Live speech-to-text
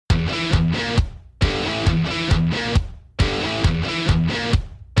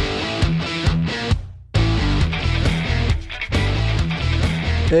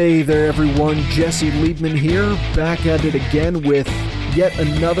Hey there everyone, Jesse Liebman here, back at it again with yet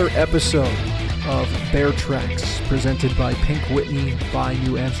another episode of Bear Tracks, presented by Pink Whitney by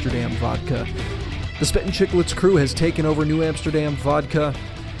New Amsterdam Vodka. The Spittin' Chicklets crew has taken over New Amsterdam Vodka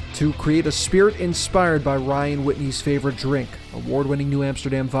to create a spirit inspired by Ryan Whitney's favorite drink, award-winning New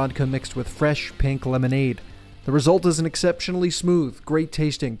Amsterdam Vodka mixed with fresh pink lemonade. The result is an exceptionally smooth,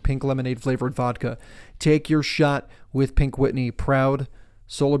 great-tasting pink lemonade-flavored vodka. Take your shot with Pink Whitney, proud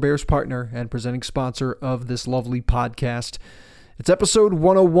Solar Bears partner and presenting sponsor of this lovely podcast. It's episode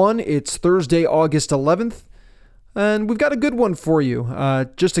 101. It's Thursday, August 11th, and we've got a good one for you.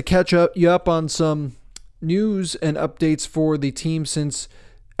 Just to catch you up on some news and updates for the team since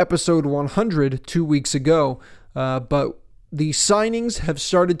episode 100 2 weeks ago. But the signings have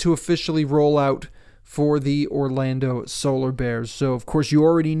started to officially roll out for the Orlando Solar Bears. So, of course, you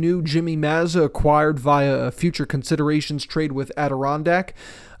already knew Jimmy Mazza acquired via a future considerations trade with Adirondack.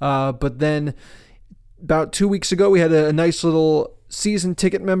 But then about 2 weeks ago, we had a nice little season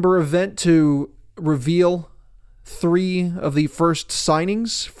ticket member event to reveal 3 of the first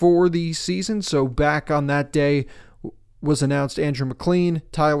signings for the season. So back on that day was announced Andrew McLean,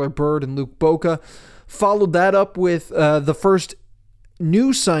 Tyler Bird, and Luke Boca. Followed that up with the first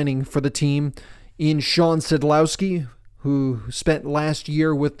new signing for the team in Sean Sedlowski, who spent last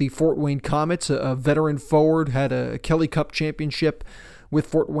year with the Fort Wayne Comets, a veteran forward, had a Kelly Cup championship with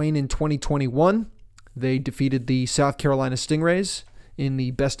Fort Wayne in 2021. They defeated the South Carolina Stingrays in the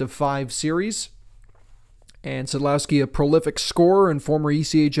best-of-5 series. And Sedlowski, a prolific scorer and former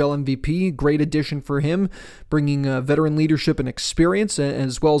ECHL MVP, great addition for him, bringing veteran leadership and experience,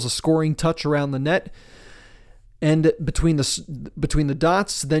 as well as a scoring touch around the net. And between the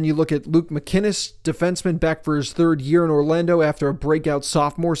dots, then you look at Luke McInnes, defenseman, back for his third year in Orlando after a breakout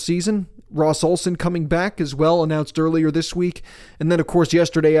sophomore season. Ross Olson coming back as well, announced earlier this week. And then, of course,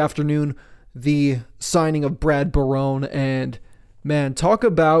 yesterday afternoon, the signing of Brad Barone. And, man, talk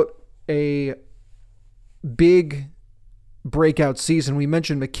about a big breakout season. We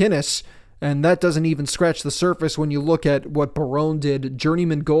mentioned McInnes, and that doesn't even scratch the surface when you look at what Barone did.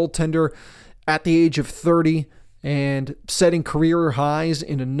 Journeyman goaltender at the age of 30, and setting career highs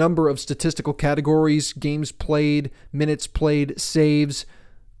in a number of statistical categories: games played, minutes played, saves,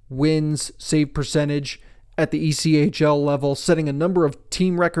 wins, save percentage at the ECHL level, setting a number of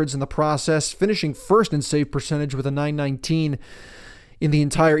team records in the process, finishing first in save percentage with a .919 in the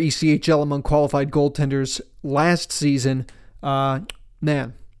entire ECHL among qualified goaltenders last season.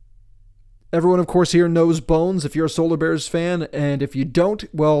 Man, everyone, of course, here knows Bones if you're a Solar Bears fan, and if you don't,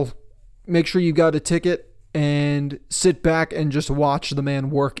 well, make sure you got a ticket and sit back and just watch the man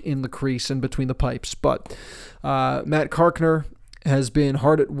work in the crease and between the pipes. But Matt Karkner has been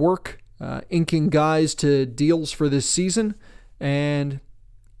hard at work inking guys to deals for this season, and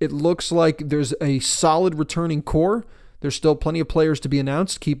it looks like there's a solid returning core. There's still plenty of players to be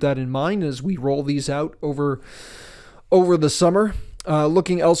announced. Keep that in mind as we roll these out over the summer.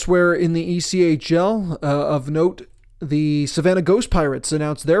 Looking elsewhere in the ECHL, of note, the Savannah Ghost Pirates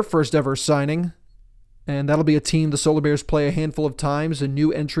announced their first ever signing, and that'll be a team the Solar Bears play a handful of times. A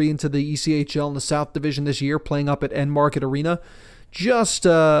new entry into the ECHL in the South Division this year, playing up at Enmarket Arena, just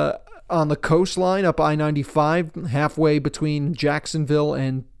on the coastline, up I-95, halfway between Jacksonville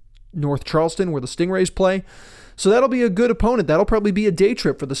and North Charleston, where the Stingrays play. So that'll be a good opponent. That'll probably be a day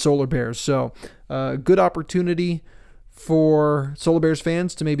trip for the Solar Bears. So good opportunity for Solar Bears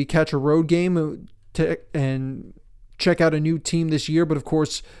fans to maybe catch a road game and check out a new team this year. But of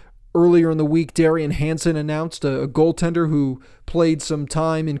course, earlier in the week, Darian Hansen announced a goaltender who played some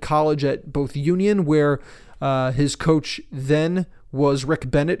time in college at both Union, where his coach then was Rick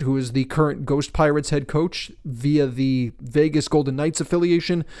Bennett, who is the current Ghost Pirates head coach via the Vegas Golden Knights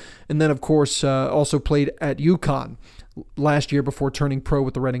affiliation, and then, of course, also played at UConn last year before turning pro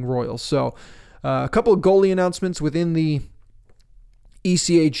with the Reading Royals. So a couple of goalie announcements within the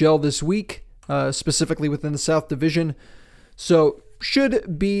ECHL this week, specifically within the South Division. So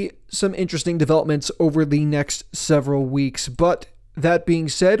should be some interesting developments over the next several weeks. But that being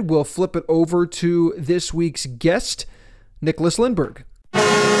said, we'll flip it over to this week's guest, Nicholas Lindberg.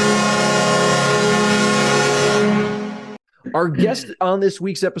 Our guest on this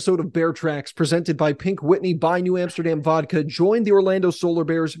week's episode of Bear Tracks, presented by Pink Whitney by New Amsterdam Vodka, joined the Orlando Solar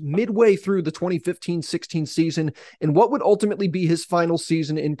Bears midway through the 2015-16 season in what would ultimately be his final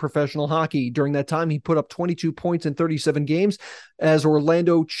season in professional hockey. During that time, he put up 22 points in 37 games as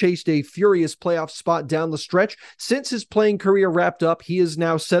Orlando chased a furious playoff spot down the stretch. Since his playing career wrapped up, he is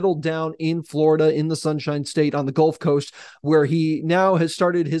now settled down in Florida, in the Sunshine State on the Gulf Coast, where he now has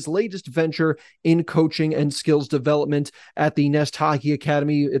started his latest venture in coaching and skills development at the Nest Hockey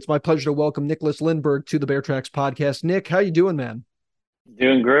Academy. It's my pleasure to welcome Nicklas Lindberg to the Bear Tracks podcast. Nick, how you doing, man?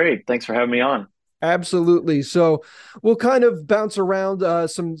 Doing great. Thanks for having me on. Absolutely. So we'll kind of bounce around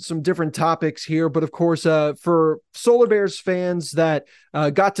some different topics here, but of course, for Solar Bears fans that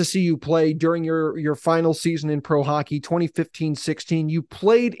got to see you play during your final season in pro hockey, 2015-16, you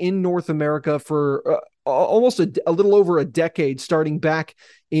played in North America for almost a little over a decade, starting back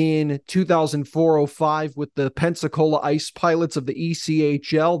in 2004-05 with the Pensacola Ice Pilots of the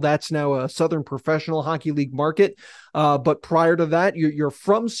ECHL. That's now a Southern Professional Hockey League market. But prior to that, you're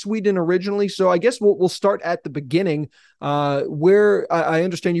from Sweden originally. So I guess we'll start at the beginning. Where I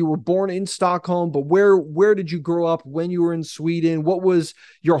understand you were born in Stockholm, but where did you grow up when you were in Sweden? What was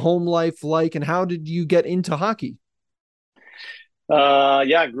your home life like, and how did you get into hockey?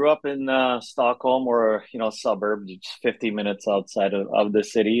 Yeah, I grew up in Stockholm, or suburb, just 50 minutes outside of the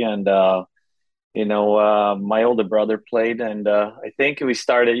city, and my older brother played, and I think we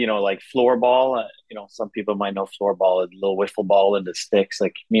started, like floorball. Some people might know floorball, a little wiffle ball and the sticks.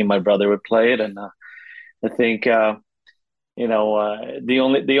 Like me and my brother would play it, and I think the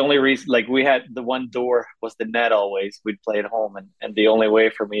only reason, like, we had the one door was the net. Always we'd play at home, and the only way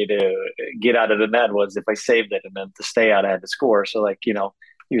for me to get out of the net was if I saved it, and then to stay out I had to score. So, like, he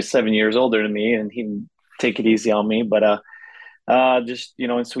was 7 years older than me, and he'd take it easy on me. But just,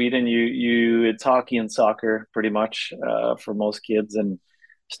 in Sweden, it's hockey and soccer pretty much for most kids. And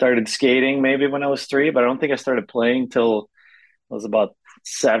started skating maybe when I was 3, but I don't think I started playing till I was about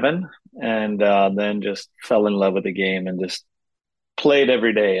 7, and then just fell in love with the game and just played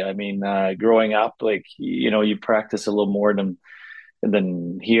every day. I mean, growing up, like, you practice a little more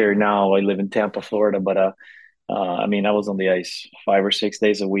than here. Now I live in Tampa, Florida, but I mean, I was on the ice 5 or 6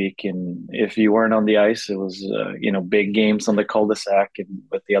 days a week, and if you weren't on the ice, it was big games on the cul-de-sac and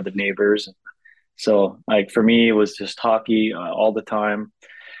with the other neighbors. So, like, for me, it was just hockey all the time.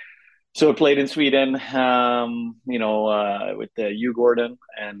 So I played in Sweden, with the Djurgården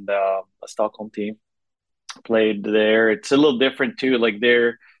and a Stockholm team. Played there. It's a little different too. Like,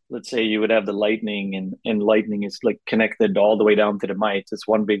 there, let's say you would have the Lightning, and Lightning is like connected all the way down to the Mites. It's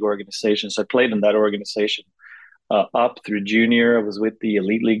one big organization. So I played in that organization up through junior. I was with the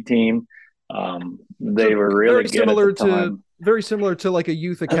Elite League team. They were really good at the time. Very similar to like a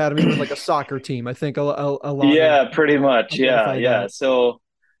youth academy with like a soccer team. I think a lot Yeah, pretty much. Yeah, identify yeah. that. So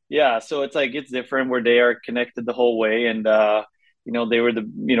it's like, it's different where they are connected the whole way, and they were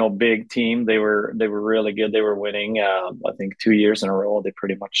the big team. They were really good. They were winning. I think 2 years in a row. They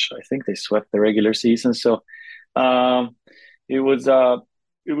pretty much, I think, they swept the regular season. So um, it was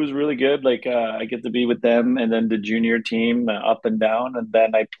really good. Like, I get to be with them, and then the junior team, up and down, and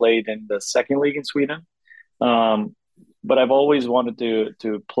then I played in the second league in Sweden. Um, but I've always wanted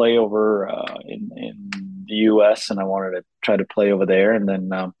to play over in the U.S., and I wanted to try to play over there. And then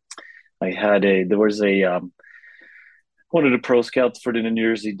there was one of the pro scouts for the New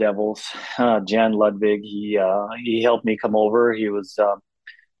Jersey Devils, Jan Ludwig. He helped me come over. He was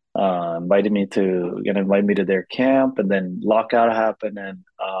gonna invite me to their camp, and then lockout happened, and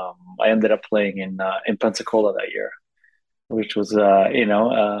I ended up playing in Pensacola that year, which was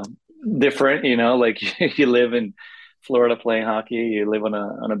different. Like, you live in Florida playing hockey, you live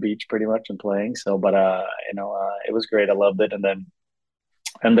on a beach pretty much and playing. So, but it was great. I loved it, and then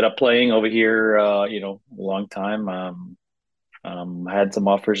ended up playing over here. A long time. Had some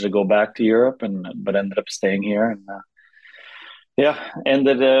offers to go back to Europe, but ended up staying here, and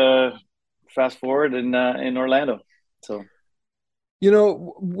ended fast forward in Orlando. So,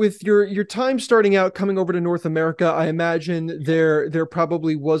 With your time starting out coming over to North America, I imagine there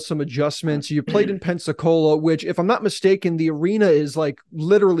probably was some adjustments. You played in Pensacola, which, if I'm not mistaken, the arena is like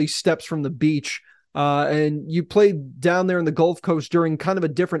literally steps from the beach. And you played down there in the Gulf Coast during kind of a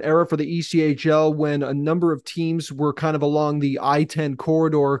different era for the ECHL, when a number of teams were kind of along the I-10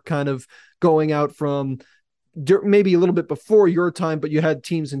 corridor, kind of going out from maybe a little bit before your time, but you had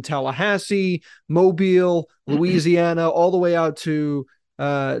teams in Tallahassee, Mobile, Louisiana, all the way out to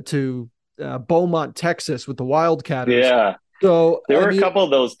Beaumont, Texas, with the Wildcatters. yeah, So, there I were a mean, couple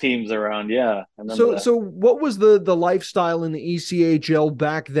of those teams around. Yeah, I remember that. so what was the lifestyle in the ECHL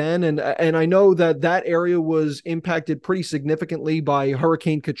back then? And I know that area was impacted pretty significantly by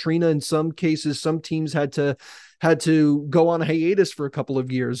Hurricane Katrina. In some cases, some teams had to go on a hiatus for a couple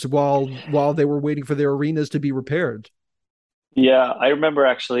of years while they were waiting for their arenas to be repaired. Yeah, I remember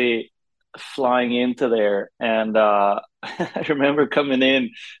actually flying into there, and I remember coming in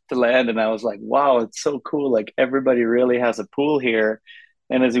to land, and I was like, wow, it's so cool. Like, everybody really has a pool here.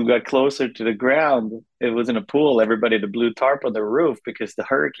 And as we got closer to the ground, it wasn't a pool. Everybody had a blue tarp on the roof because the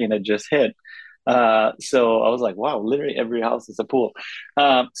hurricane had just hit. So I was like, wow, literally every house is a pool.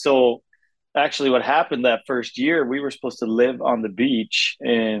 So actually what happened that first year, we were supposed to live on the beach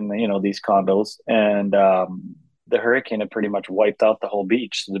in, these condos, and the hurricane had pretty much wiped out the whole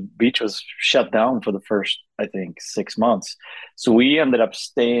beach. So the beach was shut down for the first, I think, 6 months. So we ended up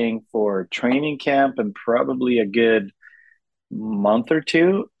staying for training camp and probably a good month or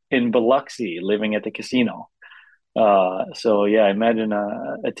two in Biloxi, living at the casino. So yeah, imagine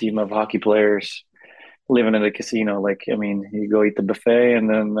a team of hockey players living in a casino. Like, I mean, you go eat the buffet and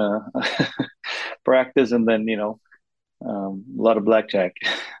then practice, and then a lot of blackjack.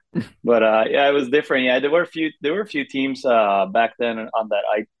 But yeah, it was different. Yeah, there were a few teams back then on that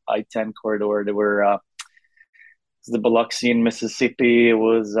I-10 corridor. There were the Biloxi in Mississippi. It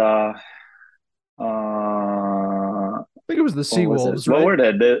was I think it was the what was it? Seawolves, What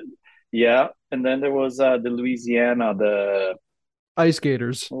right? were yeah, and then there was the Louisiana, the Ice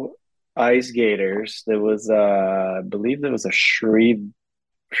Gators. Ice Gators. There was I believe there was a Shreveport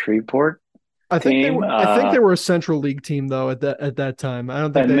I think they team. were. I think they were a Central League team though at that time. I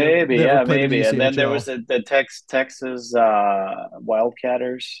don't think And maybe, they ever yeah, played in the maybe. And then there was ECHL. the Texas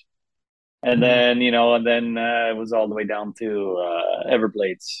Wildcatters. And Mhm. then, it was all the way down to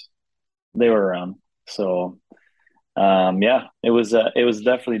Everblades. They were around. So, yeah, it was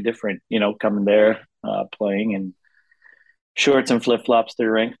definitely different, coming there, playing in shorts and flip-flops to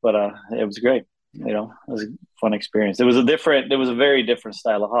the rink, but it was great. It was a fun experience. It was a very different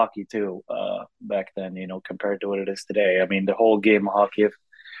style of hockey too, back then, compared to what it is today. I mean, the whole game of hockey, I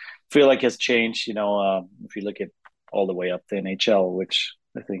feel like has changed, if you look at all the way up to NHL, which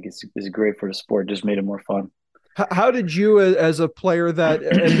I think is great for the sport, just made it more fun. How did you, as a player that,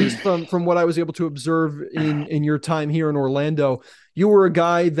 at least from what I was able to observe in your time here in Orlando, you were a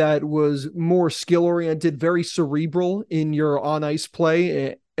guy that was more skill oriented, very cerebral in your on ice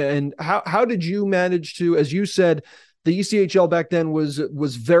play. And how did you manage to, as you said, the ECHL back then was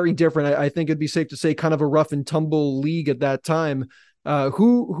very different. I think it'd be safe to say kind of a rough and tumble league at that time.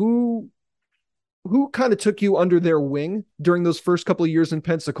 Who kind of took you under their wing during those first couple of years in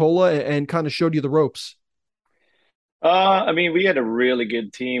Pensacola and kind of showed you the ropes? I mean, we had a really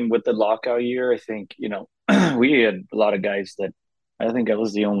good team with the lockout year. I think, we had a lot of guys that I think I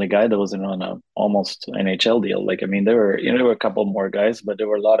was the only guy that wasn't on a almost NHL deal. Like, I mean, there were a couple more guys, but there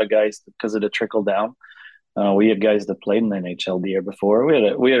were a lot of guys because of the trickle down. We had guys that played in the NHL the year before.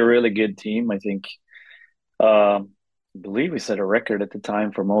 We had a really good team. I think, I believe we set a record at the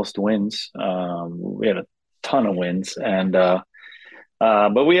time for most wins. We had a ton of wins, and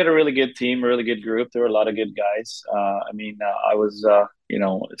but we had a really good team, a really good group. There were a lot of good guys. I mean, I was, a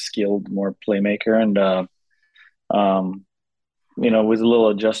skilled, more playmaker, and it was a little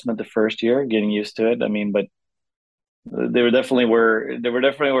adjustment the first year, getting used to it. I mean, but there were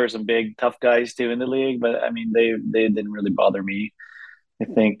definitely some big tough guys too in the league. But I mean, they didn't really bother me. I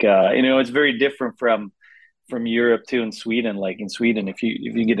think it's very different from Europe too, in Sweden. Like in Sweden, if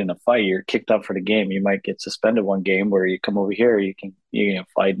you get in a fight, you're kicked out for the game. You might get suspended one game. Where you come over here, you can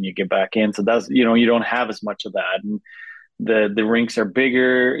fight and you get back in. So that's you don't have as much of that. And the rinks are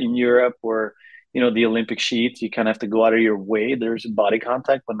bigger in Europe, where the Olympic sheets, you kind of have to go out of your way. There's body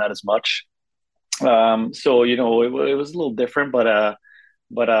contact, but not as much. So it was a little different, but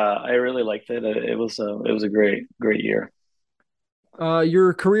I really liked it. It was a great year.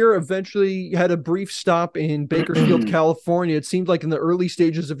 Your career eventually had a brief stop in Bakersfield, California. It seemed like in the early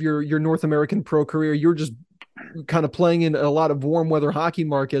stages of your North American pro career, you were just kind of playing in a lot of warm weather hockey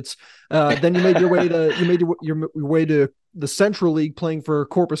markets. Then you made your way to the Central League, playing for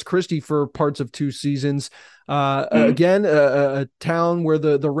Corpus Christi for parts of 2 seasons. Mhm. Again, a town where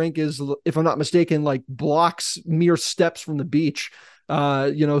the rink is, if I'm not mistaken, like blocks, mere steps from the beach.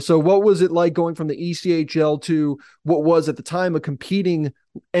 So what was it like going from the ECHL to what was at the time a competing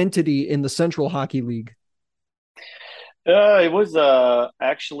entity in the Central Hockey League? It was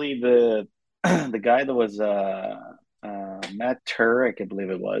actually the the guy that was Matt Turek, I believe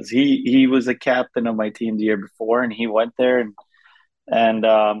it was. He was a captain of my team the year before, and he went there and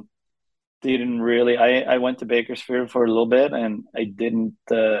didn't really. I went to Bakersfield for a little bit, and I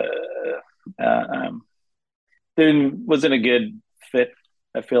uh, um, didn't wasn't a good fit.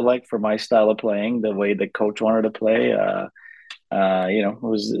 I feel like for my style of playing, the way the coach wanted to play. It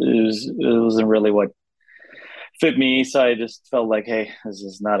wasn't really what fit me. So I just felt like, hey, this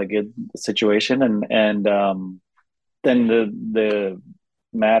is not a good situation. And then the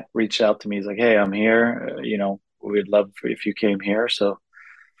Matt reached out to me. He's like, hey, I'm here. We'd love if you came here. So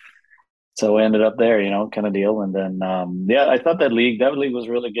we ended up there, kind of deal. And then yeah, I thought that league was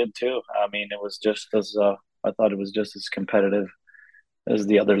really good too. I mean, it was just as I thought it was just as competitive as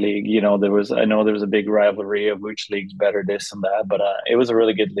the other league. I know there was a big rivalry of which league's better, this and that, but it was a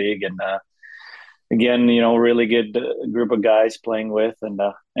really good league, and again, really good group of guys playing with, and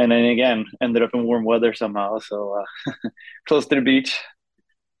then again ended up in warm weather somehow, so close to the beach.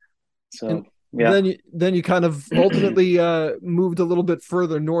 And So yeah. then you kind of ultimately moved a little bit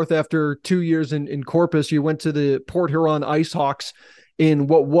further north after 2 years in Corpus. You went to the Port Huron Ice Hawks in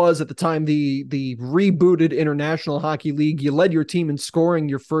what was at the time the rebooted International Hockey League. You led your team in scoring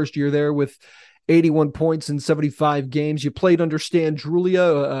your first year there with 81 points in 75 games. You played under Stan Drulia,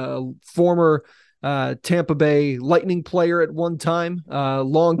 a former Tampa Bay Lightning player at one time,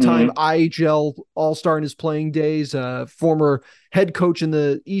 longtime IHL All-Star in his playing days, former head coach in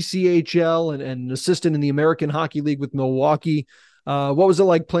the ECHL and an assistant in the American Hockey League with Milwaukee. What was it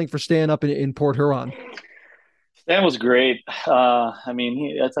like playing for Stan up in Port Huron? Stan was great. I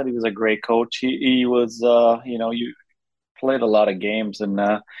thought he was a great coach. He was, you played a lot of games, and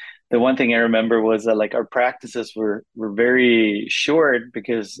the one thing I remember was that like our practices were very short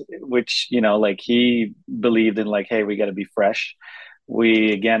because which like he believed in like, hey, we got to be fresh.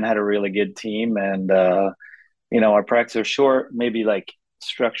 We again had a really good team, and our practices were short, maybe like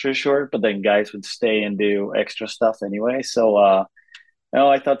structure short, but then guys would stay and do extra stuff anyway. So no,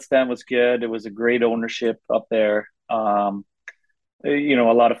 I thought Stan was good. It was a great ownership up there. A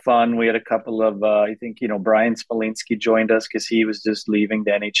lot of fun. We had a couple of, I think, Brian Smolinski joined us because he was just leaving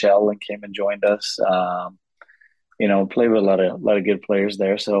the NHL and came and joined us. Played with a lot of good players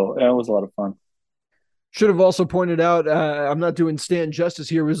there. So it was a lot of fun. Should have also pointed out, I'm not doing Stan justice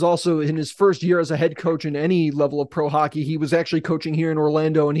here, was also in his first year as a head coach in any level of pro hockey. He was actually coaching here in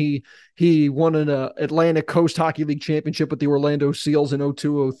Orlando, and he won an Atlantic Coast Hockey League championship with the Orlando Seals in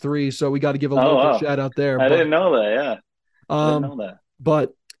 02-03. So we got to give a local shout out there. I didn't know that. Yeah. I didn't know that.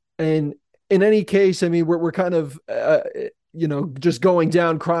 But in any case, I mean, we're kind of, just going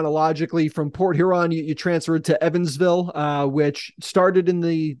down chronologically from Port Huron, you transferred to Evansville, which started in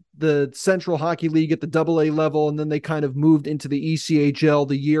the Central Hockey League at the AA level, and then they kind of moved into the ECHL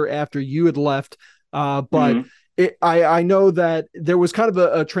the year after you had left. But I know that there was kind of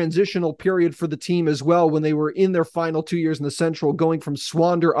a transitional period for the team as well when they were in their final 2 years in the Central, going from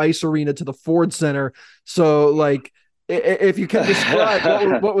Swander Ice Arena to the Ford Center. So like, if you can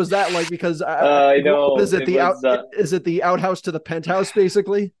describe what was that like? Because I know is it the outhouse to the penthouse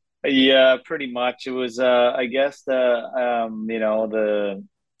basically? Yeah, pretty much. It was I guess the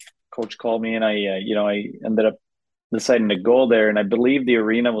coach called me, and I ended up deciding to go there, and I believe the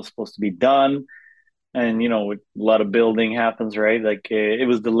arena was supposed to be done, and a lot of building happens, right? Like it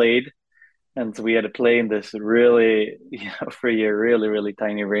was delayed, and so we had to play in this really for a year really really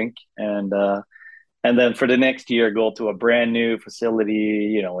tiny rink, and then for the next year, go to a brand new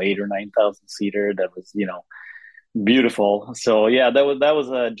facility, 8 or 9 thousand seater that was, beautiful. So yeah, that was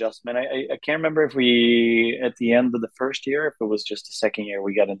an adjustment. I can't remember if we at the end of the first year, if it was just the second year,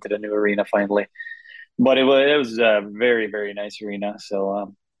 we got into the new arena finally. But it was a very very nice arena.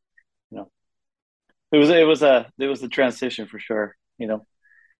 So it was a transition for sure. It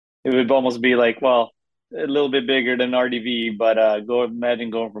would almost be like, well, a little bit bigger than RDV, but imagine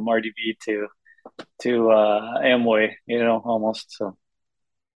going from RDV to Amway, almost.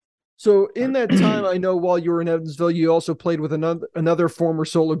 So in that time, I know while you were in Evansville, you also played with another former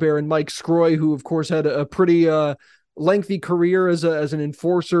Solar Bear, and Mike Scroy, who of course had a pretty lengthy career as an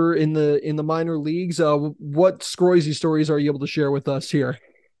enforcer in the minor leagues. What Scroy's stories are you able to share with us here?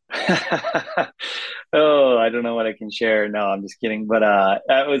 Oh, I don't know what I can share. No, I'm just kidding. But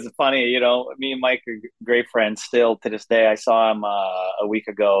it was funny. Me and Mike are great friends still to this day. I saw him a week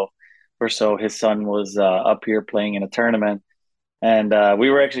ago or so. His son was up here playing in a tournament, and we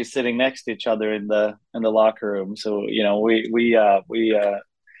were actually sitting next to each other in the locker room. So we had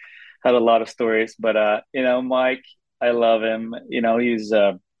a lot of stories. But Mike, I love him. He's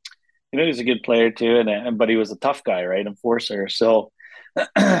a good player too, but he was a tough guy, right? Enforcer. So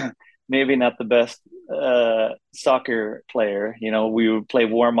maybe not the best soccer player. We would play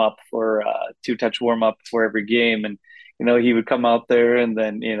warm up for two-touch warm up for every game, and he would come out there, and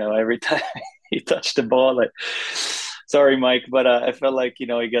then every time he touched the ball, like, sorry, Mike, but I felt like he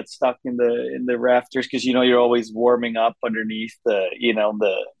got stuck in the rafters because you're always warming up underneath the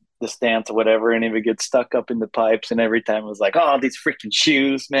stance or whatever, and he would get stuck up in the pipes, and every time it was like, oh, these freaking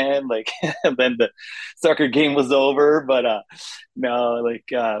shoes, man, like. And then the soccer game was over, but no, like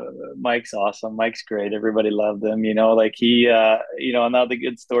Mike's awesome. Mike's great. Everybody loved him. Like he another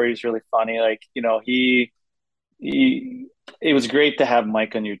good story is really funny. Like he it was great to have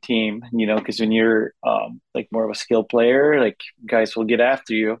Mike on your team, because when you're like more of a skill player, like guys will get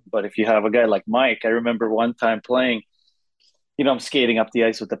after you, but if you have a guy like Mike, I remember one time playing I'm skating up the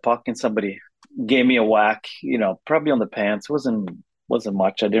ice with the puck and somebody gave me a whack, probably on the pants. Wasn't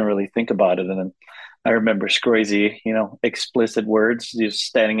much. I didn't really think about it. And then I remember Scroisey, explicit words, just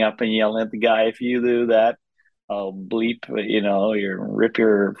standing up and yelling at the guy, if you do that, I'll bleep, you rip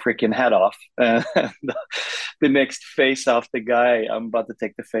your freaking head off. The next face off, the guy I'm about to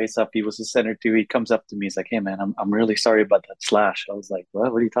take the face off, he was the center too. He comes up to me. He's like, "Hey man, I'm really sorry about that slash." I was like,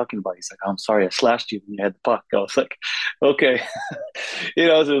 "What are you talking about?" He's like, "I'm sorry, I slashed you when you had the puck." I was like, "Okay."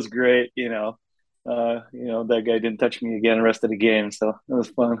 So it was great. That guy didn't touch me again the rest of the game. So it was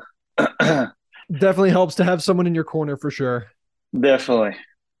fun. Definitely helps to have someone in your corner for sure. Definitely.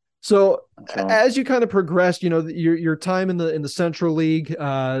 So So as you kind of progressed, your time in the Central League,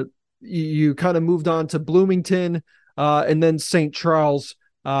 you kind of moved on to Bloomington, and then St. Charles,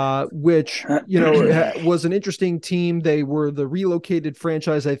 which was an interesting team. They were the relocated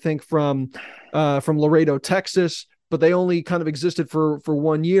franchise, I think, from Laredo, Texas, but they only kind of existed for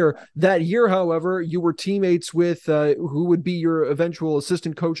 1 year. That year, however, you were teammates with who would be your eventual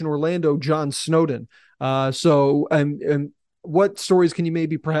assistant coach in Orlando, John Snowden. And what stories can you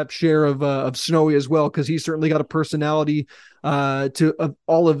maybe perhaps share of Snowy as well? Because he's certainly got a personality to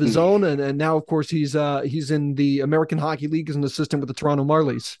all of his own, and now of course he's in the American Hockey League as an assistant with the Toronto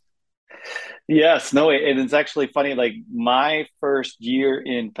Marlies. yeah, Snowy, and it's actually funny. Like my first year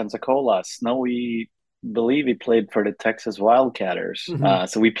in Pensacola, Snowy, believe he played for the Texas Wildcatters. Mm-hmm.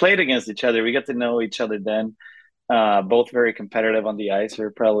 So we played against each other. We got to know each other then. Both very competitive on the ice. We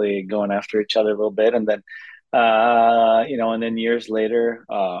were probably going after each other a little bit, and then and then years later,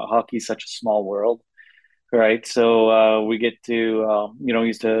 hockey's such a small world, right? So we get to,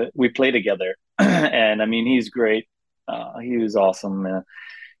 we play together, and I mean, he's great. He was awesome.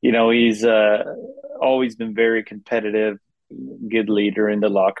 He's always been very competitive, good leader in the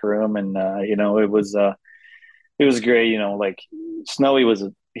locker room, and it was great. Like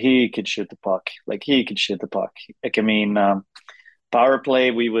Snowy he could shoot the puck, like he could shoot the puck. Like I mean, power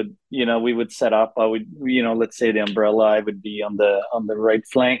play, we would set up. I would, let's say the umbrella, I would be on the right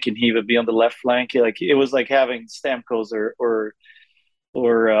flank and he would be on the left flank. Like it was like having Stamkos or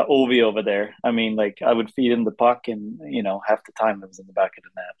Ovi over there. I mean, like I would feed him the puck, and half the time it was in the back of the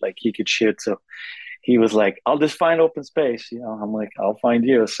net. Like he could shoot, so he was like, "I'll just find open space." I'm like, "I'll find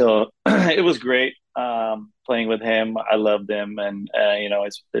you." So it was great playing with him. I loved him, and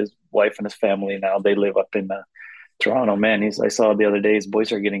his wife and his family now they live up in Toronto. Man, I saw the other day his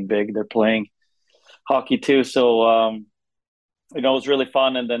boys are getting big. They're playing hockey too, so it was really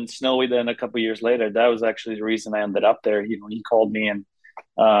fun. And then Snowy, then a couple years later, that was actually the reason I ended up there. He called me and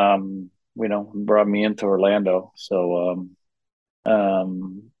brought me into Orlando. So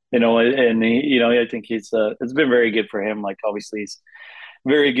and I think it's been very good for him. Like obviously he's a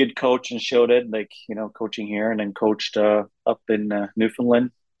very good coach and showed it. Like coaching here and then coached up in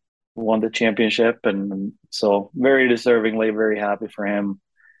Newfoundland, won the championship, and so very deservingly, very happy for him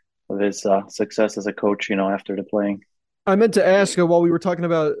of his success as a coach. After the playing. I meant to ask while we were talking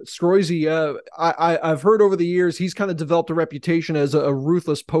about Scroisey. I've heard over the years he's kind of developed a reputation as a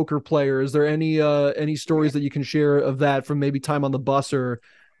ruthless poker player. Is there any stories that you can share of that from maybe time on the bus or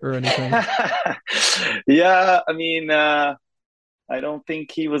anything? Yeah, I mean, I don't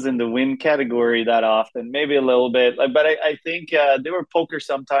think he was in the win category that often. Maybe a little bit, but I think they were poker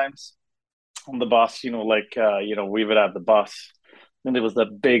sometimes on the bus. We would have the bus, and there was the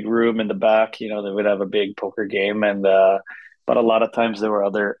big room in the back. They would have a big poker game, and but a lot of times there were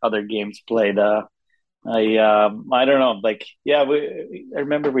other games played. I don't know, like yeah, I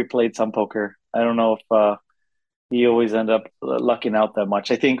remember we played some poker. I don't know if he always ended up lucking out that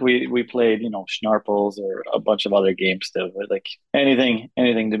much. I think we played Schnarples or a bunch of other games too, but like anything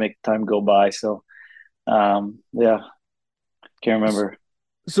to make time go by. So yeah, can't remember.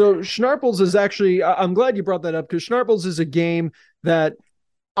 So Schnarples is actually, I'm glad you brought that up because Schnarples is a game that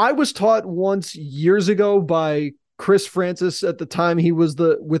I was taught once years ago by Chris Francis at the time he was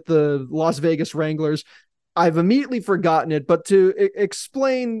with the Las Vegas Wranglers. I've immediately forgotten it, but to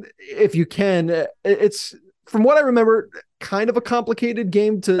explain, if you can, it's from what I remember, kind of a complicated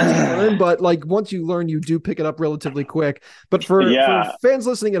game to learn, but like once you learn, you do pick it up relatively quick. But for Yeah. fans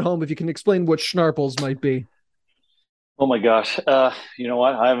listening at home, if you can explain what Schnarples might be. Oh my gosh. You know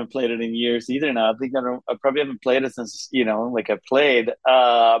what? I haven't played it in years either now. I probably haven't played it since, like I played.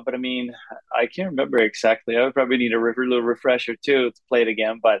 But I mean, I can't remember exactly. I would probably need a little refresher too to play it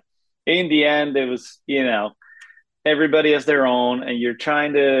again. But in the end, it was, everybody has their own, and you're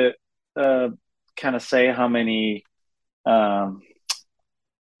trying to kind of say um, how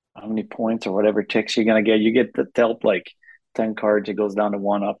many points or whatever ticks you're gonna get. You get dealt like 10 cards, it goes down to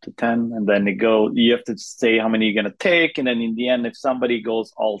one up to 10. And then you have to say how many you're going to take. And then in the end, if somebody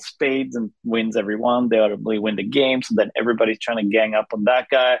goes all spades and wins every one, they automatically win the game. So then everybody's trying to gang up on that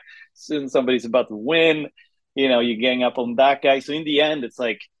guy. As soon as somebody's about to win, you gang up on that guy. So in the end, it's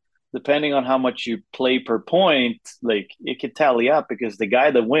like, depending on how much you play per point, like it could tally up because the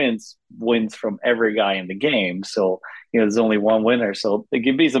guy that wins from every guy in the game. So, there's only one winner. So it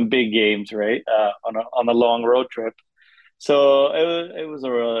could be some big games, right? On a long road trip. So it was a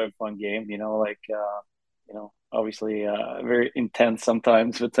really fun game, obviously very intense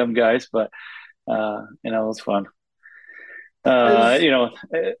sometimes with some guys, but it was fun.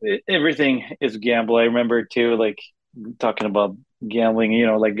 Is Everything is gamble. I remember too, like talking about gambling,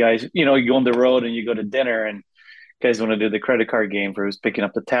 like guys, you go on the road and you go to dinner and guys want to do the credit card game for who's picking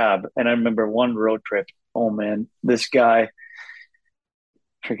up the tab. And I remember one road trip, oh man, this guy,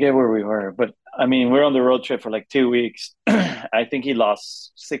 forget where we were, but I mean, we're on the road trip for like 2 weeks. I think he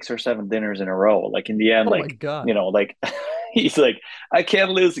lost 6 or 7 dinners in a row. Like in the end, oh my like, god. like he's like, I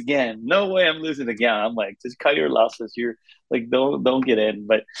can't lose again. No way I'm losing again. I'm like, just cut your losses. You're like, don't get in.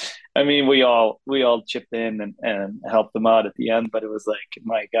 But I mean, we all chipped in and helped them out at the end. But it was like,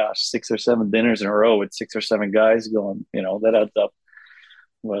 my gosh, 6 or 7 dinners in a row with 6 or 7 guys going, that adds up.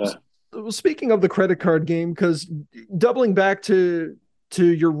 But Well, speaking of the credit card game, because doubling back to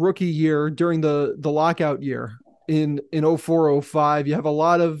your rookie year during the lockout year in 0405, you have a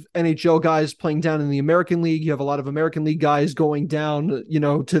lot of NHL guys playing down in the American League. You have a lot of American League guys going down,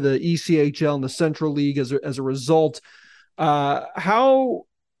 to the ECHL and the Central League as a result.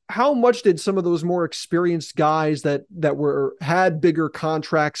 How much did some of those more experienced guys that had bigger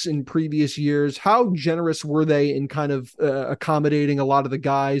contracts in previous years, how generous were they in kind of accommodating a lot of the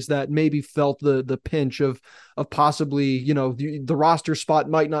guys that maybe felt the pinch of possibly, the roster spot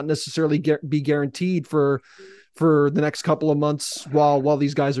might not necessarily be guaranteed for the next couple of months while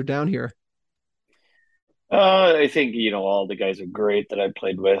these guys are down here? I think all the guys are great that I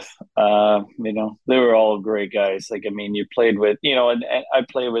played with. They were all great guys. Like, I mean, you played with, and I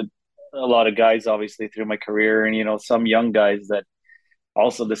played with a lot of guys obviously through my career, and some young guys that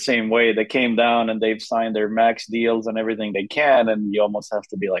also the same way they came down and they've signed their max deals and everything they can, and you almost have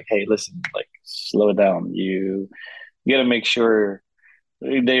to be like, hey, listen, like slow it down. You got to make sure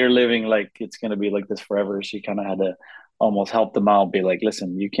they are living like it's going to be like this forever. So you kind of had to almost help them out, be like,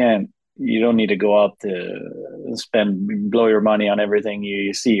 listen, you don't need to go out to blow your money on everything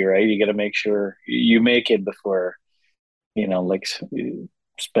you see, right? You got to make sure you make it before, like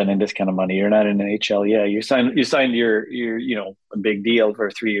spending this kind of money. You're not in the NHL. Yeah, you signed your a big deal for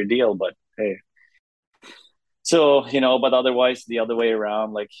a 3-year deal, but hey. So, but otherwise the other way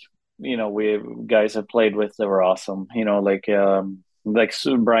around, like, we guys have played with that were awesome, like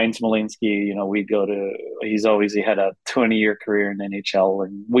Brian Smolinski, he had a 20-year career in NHL,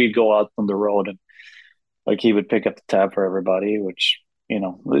 and we'd go out on the road and like he would pick up the tab for everybody, which,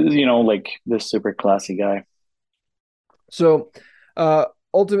 like this super classy guy. So,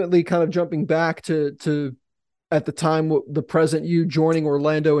 ultimately kind of jumping back to at the time, the present, you joining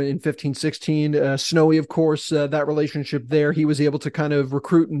Orlando in 15-16, Snowy, of course, that relationship there, he was able to kind of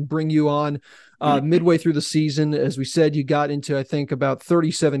recruit and bring you on midway through the season. As we said, you got into, I think, about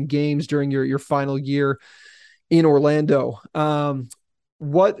 37 games during your final year in Orlando. How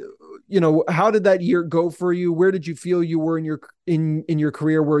did that year go for you? Where did you feel you were in your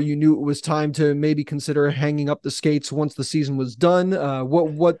career where you knew it was time to maybe consider hanging up the skates once the season was done?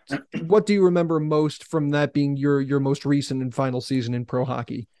 What do you remember most from that being your most recent and final season in pro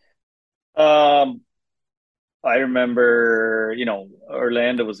hockey? I remember,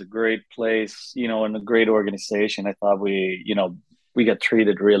 Orlando was a great place, and a great organization. I thought we got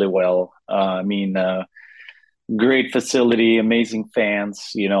treated really well. Great facility, amazing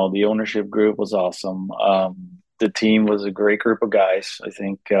fans. The ownership group was awesome. The team was a great group of guys. I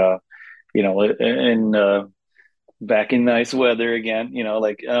think, and back in nice weather again.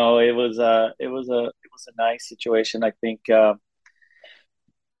 It was a nice situation. I think, like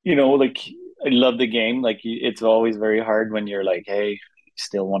I love the game. Like it's always very hard when you're like, hey,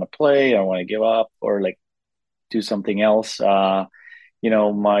 still want to play, I want to give up, or like do something else. My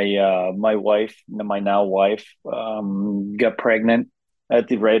wife, my now wife, got pregnant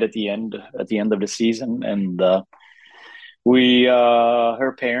right at the end of the season, and we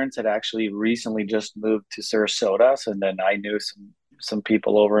her parents had actually recently just moved to Sarasota, so then I knew some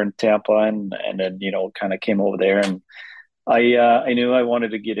people over in Tampa, and then kind of came over there, and I knew I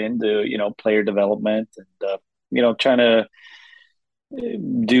wanted to get into player development, and trying to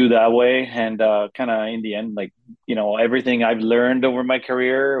do that way. And kind of in the end, like, everything I've learned over my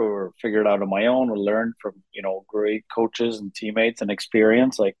career or figured out on my own or learned from, great coaches and teammates and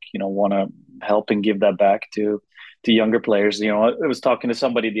experience, like, want to help and give that back to younger players. I was talking to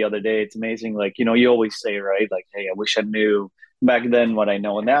somebody the other day. It's amazing. Like, you always say, right? Like, hey, I wish I knew back then what I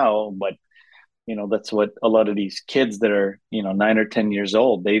know now. But, that's what a lot of these kids that are, 9 or 10 years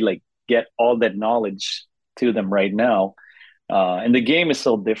old, they like get all that knowledge to them right now. And the game is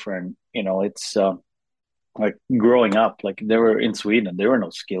so different. It's like growing up, like there were in Sweden, there were no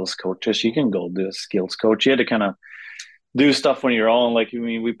skills coaches. You can go do a skills coach. You had to kind of do stuff on your own. Like, I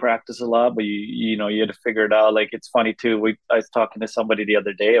mean, we practice a lot, but you had to figure it out. Like, it's funny too. I was talking to somebody the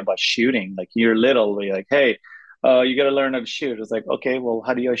other day about shooting. Like, you're little, you're like, hey, you got to learn how to shoot. It's like, okay, well,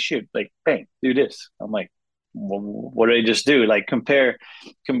 how do you shoot? Like, bang, do this. I'm like, well, what did I just do? Like, compare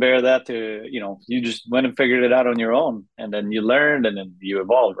that to, you just went and figured it out on your own, and then you learned, and then you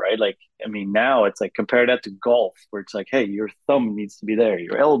evolved, right? Like, I mean, now it's like compare that to golf, where it's like, hey, your thumb needs to be there,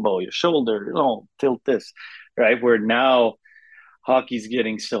 your elbow, your shoulder, tilt this, right? Where now hockey's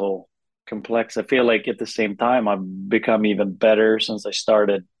getting so complex. I feel like at the same time I've become even better since I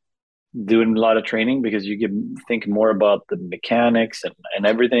started doing a lot of training, because you can think more about the mechanics and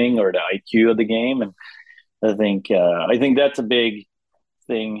everything, or the IQ of the game. And I think that's a big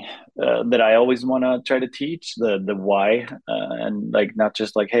thing that I always want to try to teach the why, and like not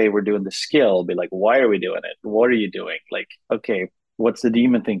just like, hey, we're doing the skill, be like, why are we doing it? What are you doing? Like, okay, what's the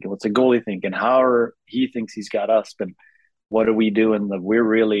demon thinking? What's the goalie thinking? How are he thinks he's got us, but what are we doing that we're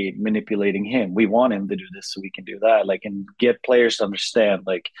really manipulating him? We want him to do this so we can do that. Like, and get players to understand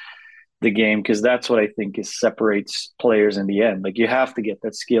like the game, because that's what I think is separates players in the end. Like, you have to get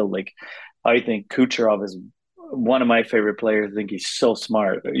that skill. Like, I think Kucherov is one of my favorite players. I think he's so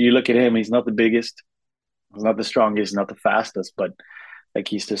smart. You look at him; he's not the biggest, he's not the strongest, not the fastest, but like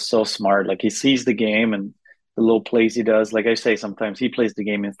he's just so smart. Like, he sees the game and the little plays he does. Like I say, sometimes he plays the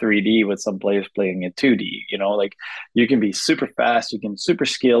game in 3D with some players playing in 2D. Like you can be super fast, you can super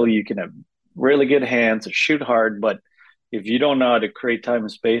skill, you can have really good hands or shoot hard, but if you don't know how to create time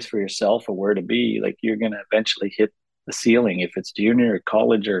and space for yourself or where to be, like you're gonna eventually hit the ceiling. If it's junior or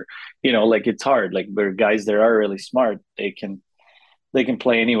college, or like it's hard. Like, there are guys that are really smart, they can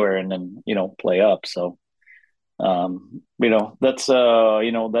play anywhere and then play up. So that's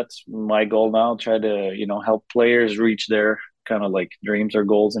my goal now. Try to help players reach their kind of like dreams or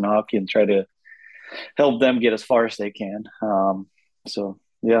goals in hockey, and try to help them get as far as they can. So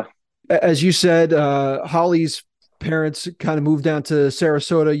yeah. As you said, Holly's parents kind of moved down to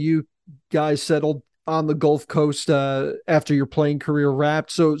Sarasota. You guys settled on the Gulf Coast after your playing career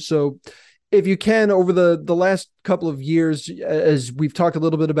wrapped. So if you can, over the last couple of years, as we've talked a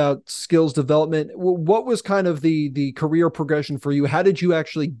little bit about skills development, what was kind of the career progression for you? How did you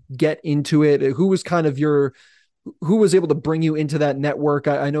actually get into it? Who was able to bring you into that network?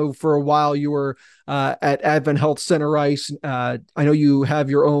 I know for a while you were at Advent Health Center Ice. I know you have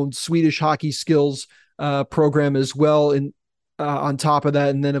your own Swedish hockey skills program as well, and on top of that,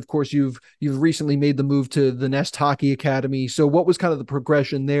 and then of course you've recently made the move to the Nest Hockey Academy. So what was kind of the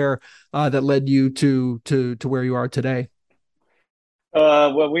progression there that led you to where you are today?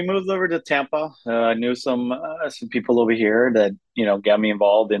 Well, we moved over to Tampa. I knew some people over here that got me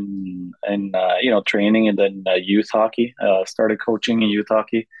involved in training, and then youth hockey. Started coaching in youth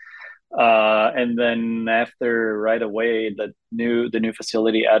hockey, and then after right away, the new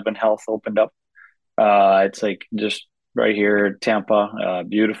facility, Advent Health, opened up. It's like just right here, Tampa.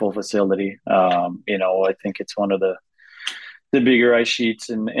 Beautiful facility. I think it's one of the bigger ice sheets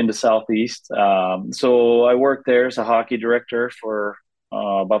in the southeast. So I worked there as a hockey director for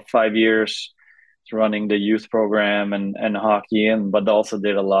about 5 years, running the youth program and hockey, but also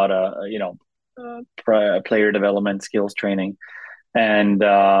did a lot of player development, skills training, and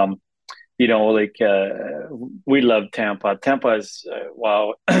like we love Tampa. Tampa is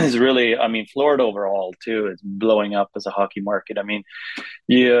wow, is really. I mean, Florida overall too is blowing up as a hockey market. I mean,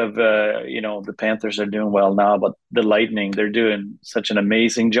 you have the Panthers are doing well now, but the Lightning, they're doing such an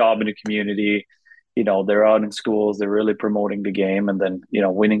amazing job in the community. They're out in schools, they're really promoting the game, and then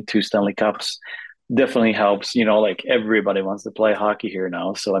winning 2 Stanley Cups definitely helps. Like everybody wants to play hockey here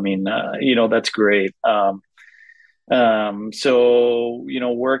now, so I mean, that's great. So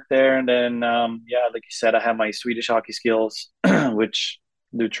work there, and then yeah, like you said, I have my Swedish hockey skills, which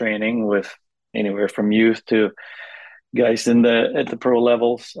do training with anywhere from youth to guys at the pro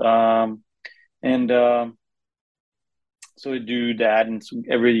levels. And So we do that, and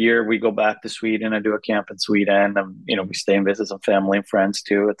every year we go back to Sweden. I do a camp in Sweden, and we stay and visit some family and friends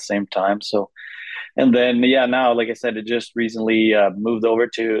too at the same time. So And then yeah, now like I said, it just recently moved over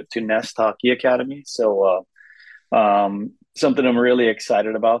to Nest Hockey Academy. So something I'm really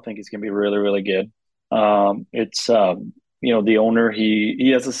excited about. I think it's gonna be really really good. It's the owner,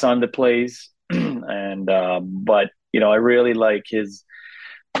 he has a son that plays, and but I really like his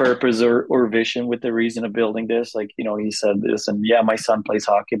purpose or vision with the reason of building this. Like, he said this, and yeah, my son plays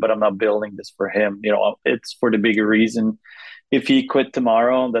hockey, but I'm not building this for him. It's for the bigger reason. If he quit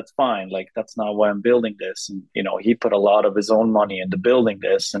tomorrow, that's fine. Like, that's not why I'm building this. And he put a lot of his own money into building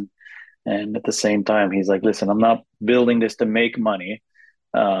this, and at the same time, he's like, listen, I'm not building this to make money.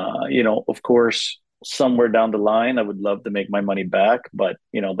 Of course, somewhere down the line, I would love to make my money back, but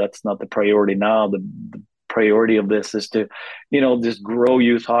that's not the priority now. The priority of this is to, just grow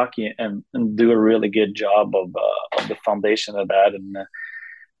youth hockey and do a really good job of the foundation of that. And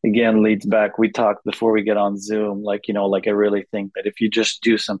again, leads back. We talked before we get on Zoom, like, like I really think that if you just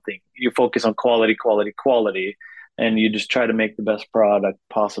do something, you focus on quality, quality, quality, and you just try to make the best product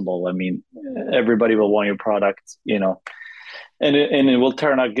possible. I mean, everybody will want your product, and it will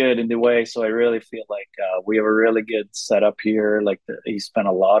turn out good in the way. So I really feel like we have a really good setup here. Like, he spent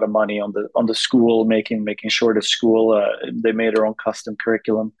a lot of money on the school, making sure the school, they made their own custom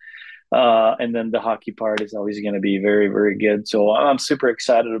curriculum. And then the hockey part is always going to be very, very good. So I'm super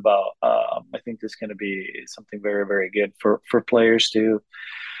excited about. I think this is going to be something very, very good for players to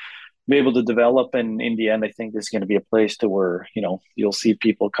be able to develop. And in the end, I think this is going to be a place to where you'll see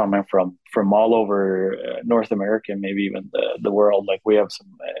people coming from all over North America, maybe even the world. Like, we have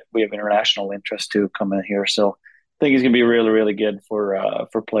international interest to come in here. So I think it's going to be really, really good for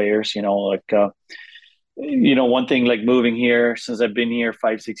players. One thing, like, moving here, since I've been here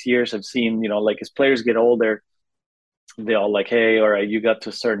 5-6 years, I've seen, like, as players get older, they all like, hey, all right, you got to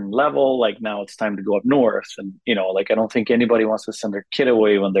a certain level, like, now it's time to go up north. And like, I don't think anybody wants to send their kid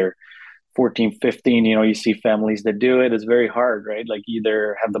away when they're 14, 15. You see families that do it. It's very hard, right? Like,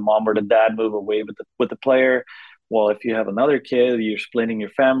 either have the mom or the dad move away with the player. Well, if you have another kid, you're splitting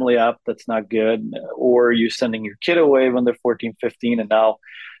your family up. That's not good. Or you're sending your kid away when they're 14, 15, and now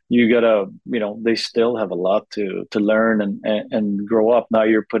you gotta, they still have a lot to learn and grow up. Now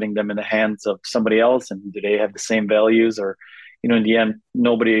you're putting them in the hands of somebody else, and do they have the same values? Or, in the end,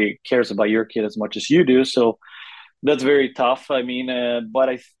 nobody cares about your kid as much as you do. So that's very tough. I mean, but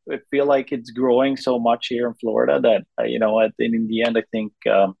I feel like it's growing so much here in Florida that in the end, I think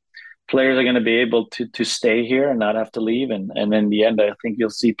players are going to be able to stay here and not have to leave. And in the end, I think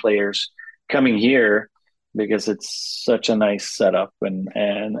you'll see players coming here because it's such a nice setup, and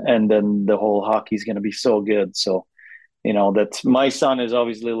then the whole hockey is going to be so good. So that's, my son is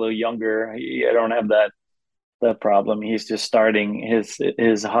obviously a little younger. I don't have that problem. He's just starting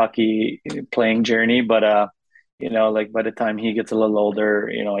his hockey playing journey, but like, by the time he gets a little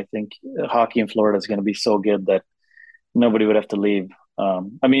older, I think hockey in Florida is going to be so good that nobody would have to leave.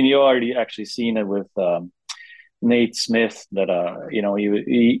 I mean, you already actually seen it with Nate Smith, that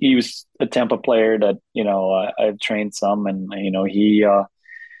he was a Tampa player that I've trained some, and he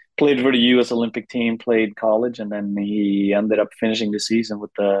played for the U.S. Olympic team, played college, and then he ended up finishing the season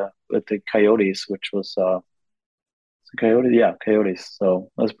with the Coyotes, which was Coyotes, yeah, Coyotes.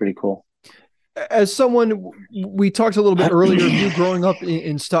 So that's pretty cool. As someone, we talked a little bit earlier, you growing up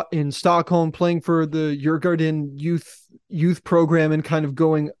in Stockholm, playing for the Djurgården youth program, and kind of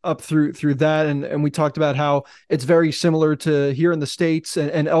going up through that, and we talked about how it's very similar to here in the States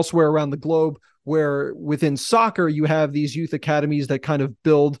and elsewhere around the globe, where within soccer you have these youth academies that kind of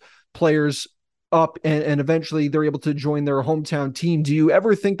build players up, and eventually they're able to join their hometown team. Do you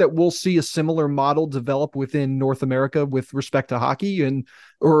ever think that we'll see a similar model develop within North America with respect to hockey, and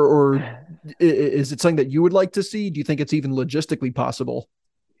or is it something that you would like to see? Do you think it's even logistically possible?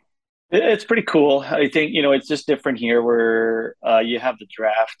 It's pretty cool. I think, it's just different here where you have the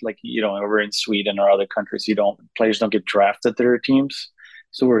draft, like, over in Sweden or other countries, players don't get drafted to their teams.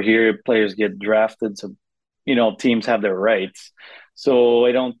 So we're here, players get drafted. So, teams have their rights. So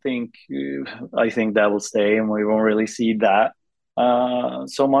I think that will stay, and we won't really see that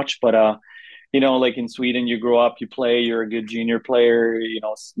so much. But like in Sweden, you grow up, you play, you're a good junior player.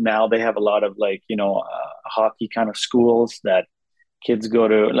 Now they have a lot of, like, hockey kind of schools that kids go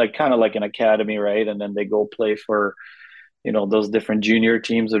to, like, kind of like an academy, right? And then they go play for those different junior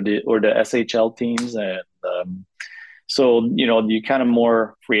teams or the SHL teams, and so you kind of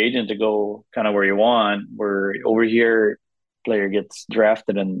more free agent to go kind of where you want. Where over here, player gets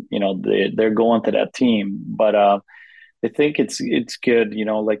drafted, and they're going to that team. But I think it's good,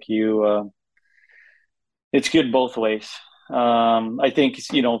 like it's good both ways. I think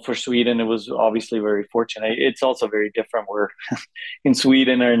for Sweden, it was obviously very fortunate. It's also very different. Where in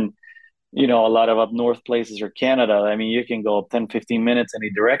Sweden, and a lot of up north places or Canada, I mean, you can go 10, 15 minutes any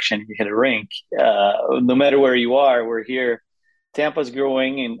direction, you hit a rink. No matter where you are, we're here. Tampa's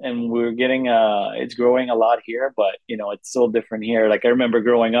growing and we're getting it's growing a lot here, but it's so different here. Like I remember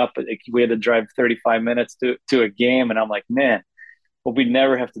growing up, like, we had to drive 35 minutes to a game, and I'm like, man, but we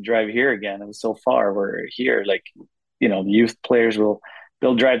never have to drive here again. It was so far. We're here, like, the youth players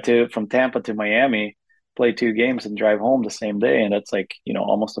they'll drive to from Tampa to Miami, play 2 games, and drive home the same day, and that's like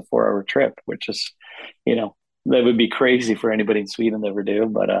almost a 4 hour trip, which is that would be crazy for anybody in Sweden to ever do,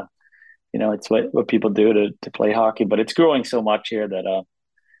 but it's what people do to play hockey. But it's growing so much here that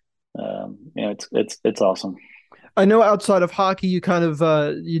it's awesome. I know outside of hockey, you kind of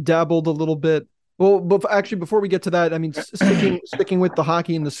you dabbled a little bit. Well, but actually, before we get to that, I mean, sticking with the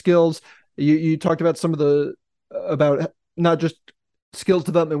hockey and the skills, you talked about some of the about not just skills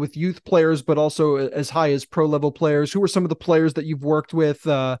development with youth players, but also as high as pro level players. Who are some of the players that you've worked with?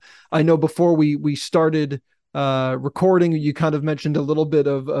 I know before we started recording, you kind of mentioned a little bit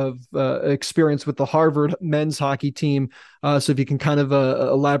of experience with the Harvard men's hockey team. So if you can kind of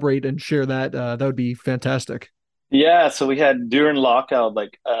elaborate and share that, that would be fantastic. Yeah, so we had during lockout,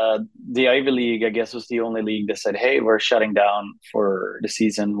 like the Ivy League, I guess, was the only league that said, "Hey, we're shutting down for the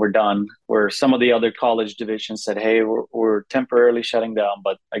season. We're done." Where some of the other college divisions said, "Hey, we're temporarily shutting down,"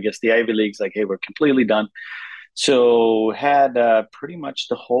 but I guess the Ivy League's like, "Hey, we're completely done." So had pretty much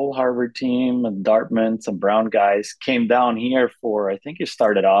the whole Harvard team and Dartmouth, some Brown guys came down here for, I think it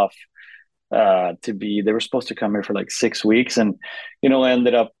started off they were supposed to come here for like 6 weeks, and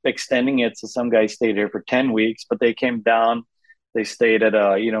ended up extending it. So some guys stayed here for 10 weeks, but they came down. They stayed at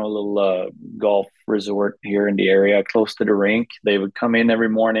a little golf resort here in the area close to the rink. They would come in every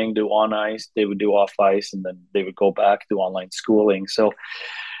morning, do on ice, they would do off ice, and then they would go back do online schooling. So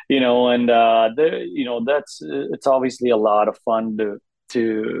and that's it's obviously a lot of fun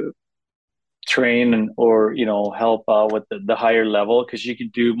to train and or help out with the higher level, because you can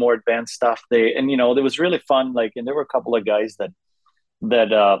do more advanced stuff. It was really fun, like, and there were a couple of guys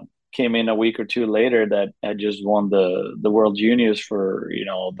that came in a week or two later that had just won the world juniors for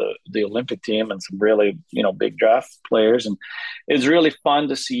the Olympic team, and some really big draft players. And it's really fun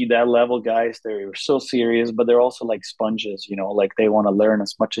to see that level guys. They're so serious, but they're also like sponges, like they want to learn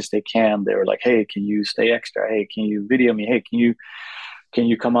as much as they can. They were like, "Hey, can you stay extra? Hey, can you video me? Hey, can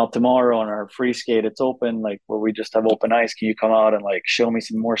you come out tomorrow on our free skate? It's open, like, where we just have open ice. Can you come out and like show me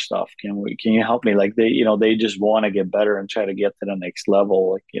some more stuff? Can you help me?" Like they just want to get better and try to get to the next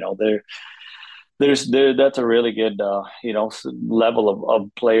level. Like, that's a really good, level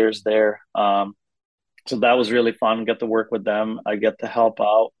of players there. So that was really fun. Get to work with them. I get to help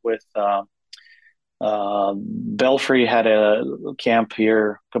out with, Belfry had a camp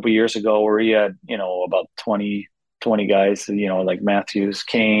here a couple of years ago where he had, about 20 guys, like Matthews,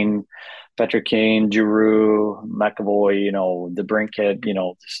 Kane, Patrick Kane, Giroux, McAvoy, the Brinkhead,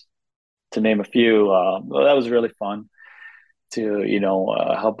 just to name a few. Well, that was really fun to,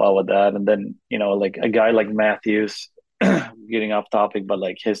 help out with that. And then, like a guy like Matthews, getting off topic, but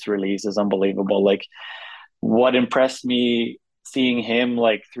like his release is unbelievable. Like what impressed me seeing him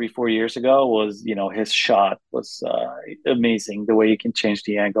like 3, 4 years ago was, his shot was amazing. The way you can change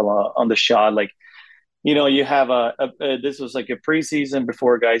the angle on the shot. Like, you have this was like a preseason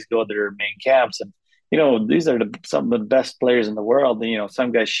before guys go to their main camps, and these are some of the best players in the world. And,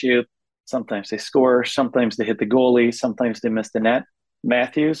 some guys shoot, sometimes they score, sometimes they hit the goalie, sometimes they miss the net.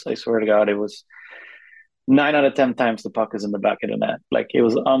 Matthews, I swear to God, it was 9 out of 10 times the puck is in the back of the net. Like, it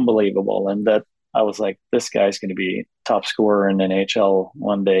was unbelievable, and that I was like, this guy's going to be top scorer in the NHL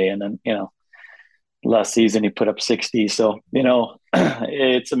one day. And then last season he put up 60. So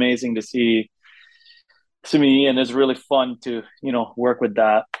it's amazing to me, and it's really fun to work with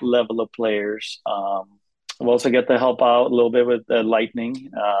that level of players. I've also get to help out a little bit with the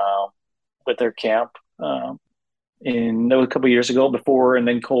Lightning with their camp in that was a couple of years ago before, and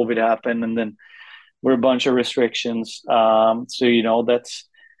then COVID happened, and then we're a bunch of restrictions. So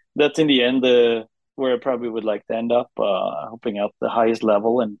that's in the end where I probably would like to end up, helping out the highest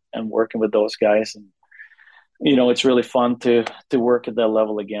level and working with those guys. And it's really fun to work at that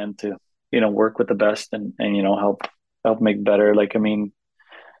level again, to work with the best and help make better. Like, I mean,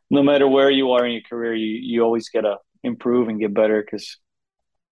 no matter where you are in your career, you always gotta improve and get better, because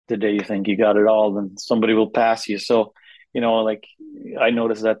the day you think you got it all, then somebody will pass you. So like, I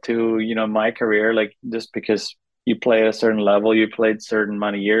noticed that too, in my career. Like, just because you play at a certain level, you played certain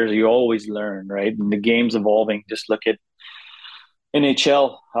amount of years, you always learn, right? And the game's evolving. Just look at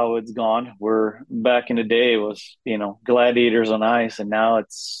NHL, how it's gone. Where back in the day it was, gladiators on ice, and now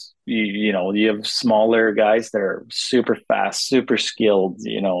it's, you have smaller guys that are super fast, super skilled,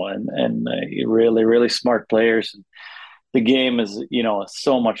 and really, really smart players. The game is,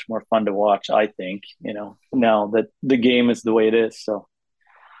 so much more fun to watch, I think, now that the game is the way it is. So,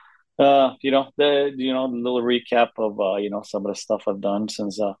 the little recap of, some of the stuff I've done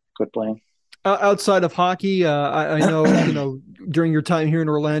since quit playing. Outside of hockey, I know during your time here in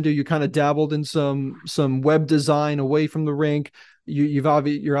Orlando, you kind of dabbled in some web design away from the rink. You're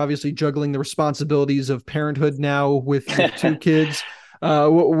obviously juggling the responsibilities of parenthood now with two kids.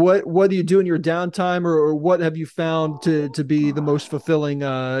 What do you do in your downtime, or what have you found to be the most fulfilling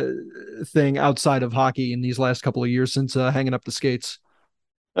thing outside of hockey in these last couple of years since hanging up the skates?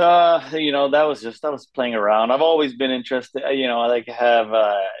 That was playing around. I've always been interested, I like have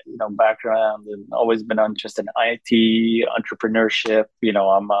background and always been interested in IT, entrepreneurship.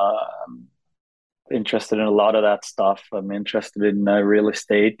 I'm interested in a lot of that stuff. I'm interested in real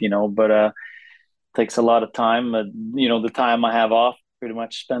estate, but takes a lot of time. The time I have off, pretty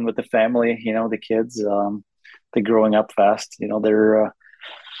much spend with the family. The kids, they're growing up fast. They're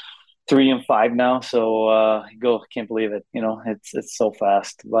 3 and 5 now, so can't believe it. It's so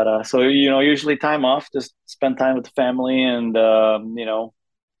fast. But so usually time off, just spend time with the family, and go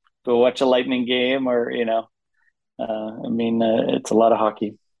watch a Lightning game, or it's a lot of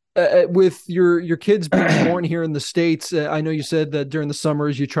hockey. With your kids being born here in the States, I know you said that during the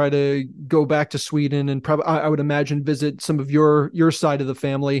summers you try to go back to Sweden and probably, I would imagine, visit some of your side of the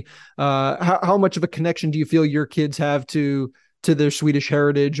family. How much of a connection do you feel your kids have to their Swedish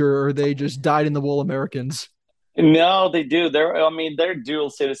heritage, or are they just dyed in the wool Americans? No, they do. They're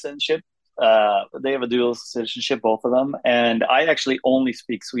dual citizenship. They have a dual citizenship, both of them, and I actually only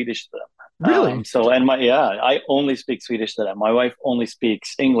speak Swedish to them. Really? I only speak Swedish to them. My wife only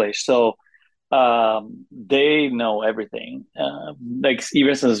speaks English, so they know everything. Like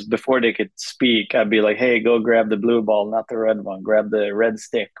even since before they could speak, I'd be like, "Hey, go grab the blue ball, not the red one. Grab the red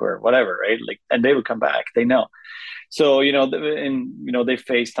stick or whatever." Right? Like, and they would come back. They know. So they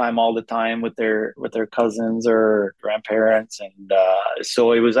FaceTime all the time with their cousins or grandparents, and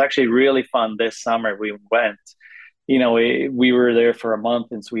so it was actually really fun this summer. We went, we were there for a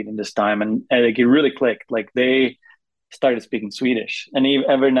month in Sweden this time, and like it really clicked. Like they started speaking Swedish, and even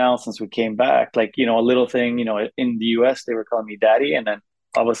ever now since we came back, like a little thing, in the U.S. they were calling me daddy, and then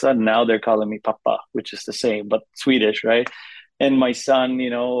all of a sudden now they're calling me papa, which is the same but Swedish, right? And my son,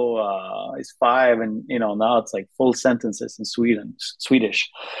 is 5, and now it's like full sentences in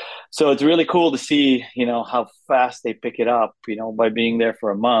Swedish. So it's really cool to see, how fast they pick it up, by being there for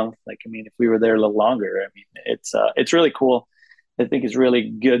a month. Like, I mean, if we were there a little longer, I mean, it's really cool. I think it's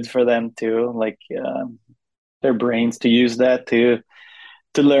really good for them too, like their brains to use that to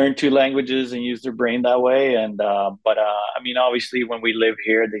learn 2 languages and use their brain that way. And obviously, when we live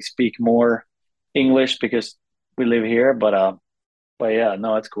here, they speak more English because we live here, but yeah,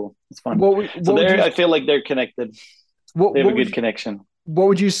 no, it's cool. It's fun. I feel like they're connected. They have a good connection. What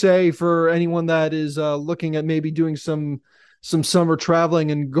would you say for anyone that is looking at maybe doing some summer traveling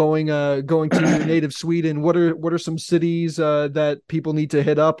and going to your native Sweden? What are some cities that people need to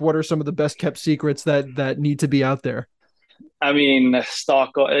hit up? What are some of the best kept secrets that need to be out there? I mean,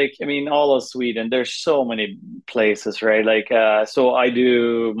 Stockholm, all of Sweden, there's so many places, right? Like, so I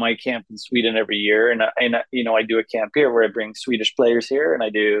do my camp in Sweden every year, and I do a camp here where I bring Swedish players here, and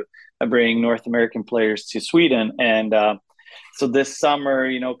I bring North American players to Sweden. And so this summer,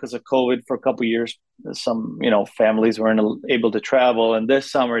 because of COVID for a couple of years, some, families weren't able to travel, and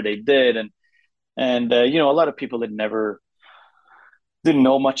this summer they did. And a lot of people had never didn't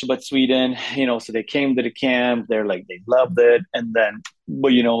know much about Sweden, so they came to the camp. They're like, they loved it. And then,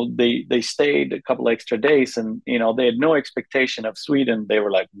 but, they stayed a couple extra days, and, they had no expectation of Sweden. They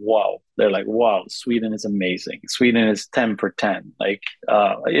were like, wow. They're like, wow, Sweden is amazing. Sweden is 10 for 10. Like,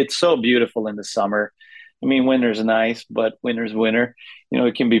 it's so beautiful in the summer. I mean, winter's nice, but winter's winter,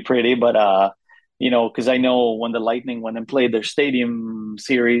 it can be pretty, but, because I know when the Lightning went and played their stadium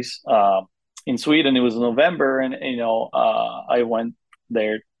series, in Sweden, it was November, and, I went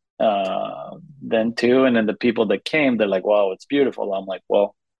there then too, and then the people that came, they're like, wow, it's beautiful. I'm like,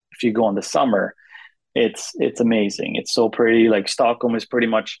 well, if you go in the summer, it's amazing. It's so pretty. Like, Stockholm is pretty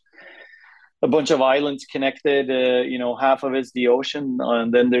much a bunch of islands connected. Half of it's the ocean,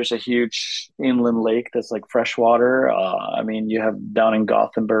 and then there's a huge inland lake that's like freshwater. You have down in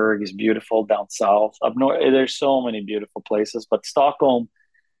Gothenburg is beautiful, down south up north. There's so many beautiful places, but Stockholm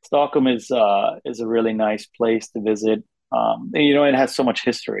is a really nice place to visit. It has so much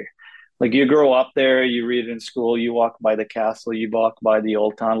history. Like you grow up there, you read it in school, you walk by the castle, you walk by the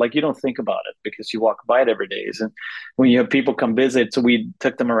old town. Like you don't think about it because you walk by it every day. And when you have people come visit, so we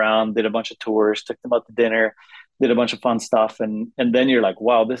took them around, did a bunch of tours, took them out to dinner, did a bunch of fun stuff, and then you're like,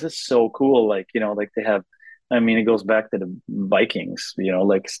 wow, this is so cool. Like like they have. I mean, it goes back to the Vikings.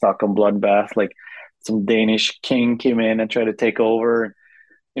 Like Stockholm bloodbath. Like some Danish king came in and tried to take over,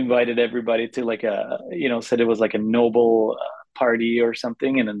 invited everybody to like said it was like a noble party or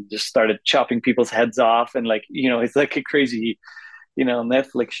something, and then just started chopping people's heads off, and like it's like a crazy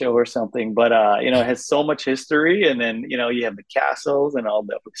Netflix show or something, but it has so much history, and then you have the castles and all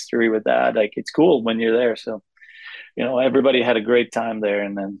the history with that. Like it's cool when you're there. So everybody had a great time there,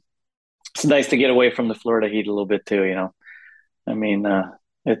 and then it's nice to get away from the Florida heat a little bit too. I mean,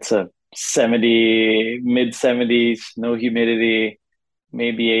 it's a 70 mid 70s, no humidity,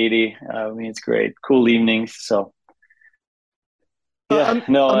 maybe 80. I mean, it's great. Cool evenings. So, Uh, yeah, I'm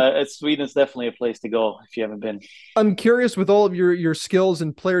no, I'm Sweden's definitely a place to go if you haven't been. I'm curious with all of your skills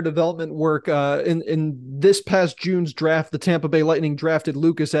and player development work. In this past June's draft, the Tampa Bay Lightning drafted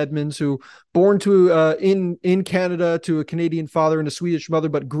Lucas Edmonds, who born to in Canada to a Canadian father and a Swedish mother,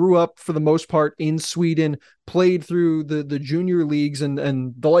 but grew up for the most part in Sweden. Played through the junior leagues, and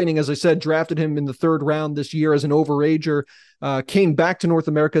the Lightning, as I said, drafted him in the third round this year as an overager. Came back to North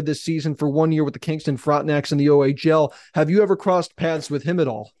America this season for 1 year with the Kingston Frontenacs in the OHL. Have you ever crossed paths with him at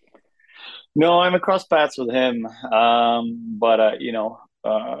all? No, I'm across paths with him, but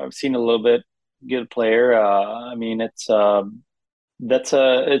I've seen a little bit. Good player. I mean, it's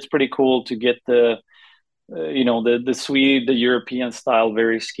pretty cool to get the Swede, the European style,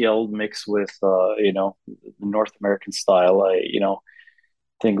 very skilled, mixed with the North American style. I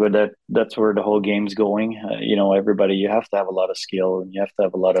think with that's where the whole game's going. Everybody, you have to have a lot of skill, and you have to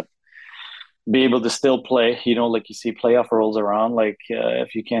have a lot of be able to still play. Like you see playoff rolls around. Like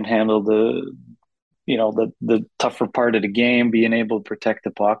if you can't handle the tougher part of the game, being able to protect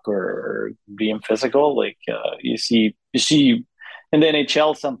the puck or being physical, like you see in the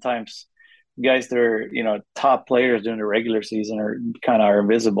NHL sometimes guys that are top players during the regular season are kind of are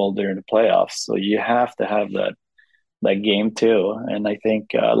invisible during the playoffs. So you have to have that game too. And I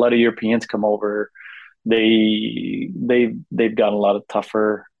think a lot of Europeans come over. They've gotten a lot of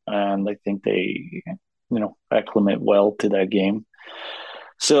tougher, and I think they acclimate well to that game.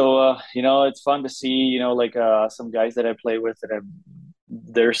 So it's fun to see like some guys that I play with that have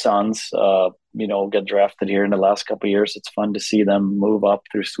their sons get drafted here in the last couple of years. It's fun to see them move up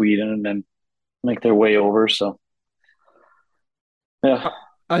through Sweden and then make their way over. So yeah.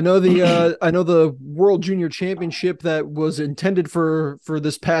 I know the World Junior Championship that was intended for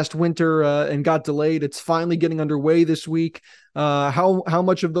this past winter and got delayed. It's finally getting underway this week. How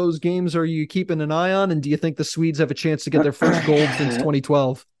much of those games are you keeping an eye on, and do you think the Swedes have a chance to get their first gold since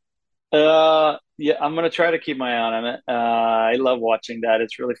 2012? Yeah, I'm gonna try to keep my eye on it. I love watching that.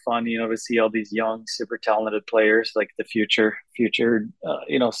 It's really fun, to see all these young, super talented players, like the future,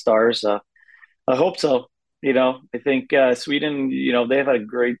 stars. I hope so. I think Sweden, they've had a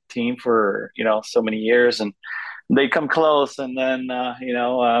great team for so many years, and they come close, and then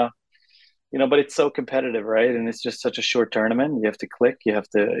but it's so competitive, right? And it's just such a short tournament. You have to click. You have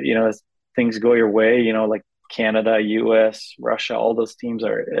to, as things go your way, like Canada, U.S., Russia, all those teams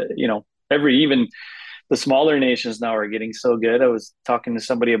are, even the smaller nations now are getting so good. I was talking to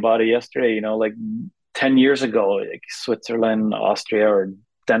somebody about it yesterday. Like 10 years ago, like Switzerland, Austria, or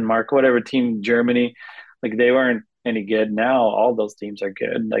Denmark, whatever team, Germany, like they weren't any good. Now all those teams are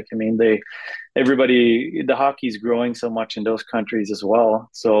good. Like I mean, the hockey's growing so much in those countries as well.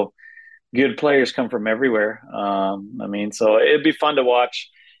 So good players come from everywhere. I mean, so it'd be fun to watch.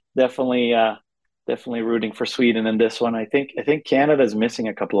 Definitely, definitely rooting for Sweden in this one. I think Canada's missing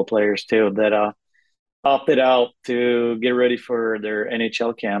a couple of players too that opted out to get ready for their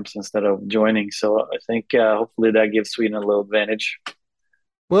NHL camps instead of joining. So I think hopefully that gives Sweden a little advantage.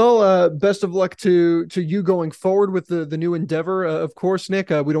 Well, best of luck to you going forward with the new endeavor. Of course, Nick.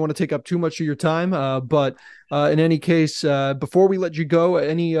 We don't want to take up too much of your time, but in any case, before we let you go,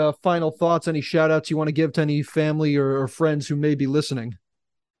 any final thoughts, any shout outs you want to give to any family or friends who may be listening?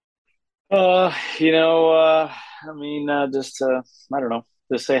 I mean, just I don't know,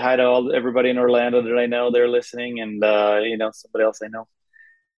 just say hi to everybody in Orlando that I know they're listening, and somebody else I know.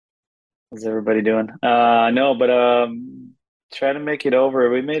 How's everybody doing? No, but try to make it over.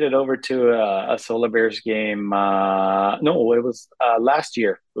 We made it over to a Solar Bears game. No, it was last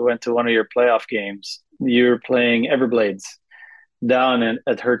year. We went to one of your playoff games. You were playing Everblades down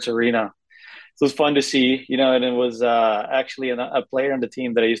at Hertz Arena. So it was fun to see, and it was actually a player on the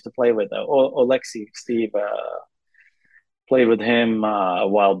team that I used to play with, Alexi Steve. played with him a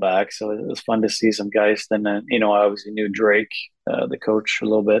while back, so it was fun to see some guys. Then I obviously knew Drake, the coach, a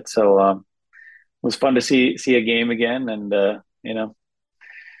little bit, so it was fun to see a game again, and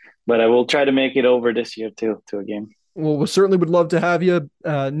but I will try to make it over this year too to a game. Well, we certainly would love to have you,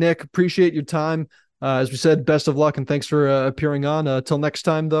 Nick. Appreciate your time. As we said, best of luck and thanks for appearing on. Till next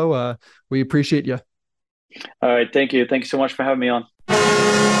time, though, we appreciate you. All right, thank you. Thanks so much for having me on.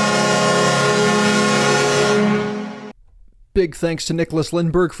 Big thanks to Nicklas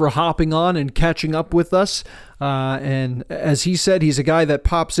Lindberg for hopping on and catching up with us. And as he said, he's a guy that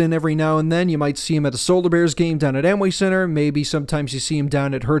pops in every now and then. You might see him at a Solar Bears game down at Amway Center. Maybe sometimes you see him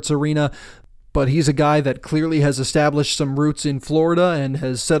down at Hertz Arena. But he's a guy that clearly has established some roots in Florida and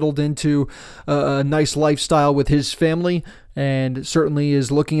has settled into a nice lifestyle with his family, and certainly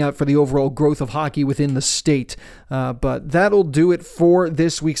is looking out for the overall growth of hockey within the state. But that'll do it for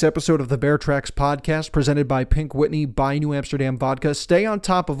this week's episode of the Bear Tracks podcast, presented by Pink Whitney by New Amsterdam Vodka. Stay on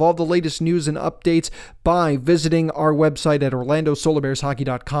top of all the latest news and updates by visiting our website at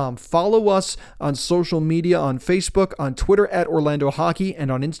OrlandoSolarBearsHockey.com. Follow us on social media on Facebook, on Twitter at Orlando Hockey, and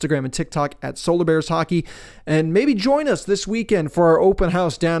on Instagram and TikTok at Solar Bears Hockey. And maybe join us this weekend for our open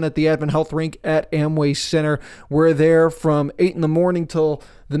house down at the Advent Health Rink at Amway Center. We're there from 8 in the morning till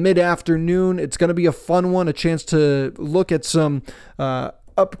the mid-afternoon. It's going to be a fun one, a chance to look at some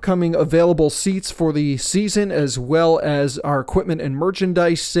upcoming available seats for the season, as well as our equipment and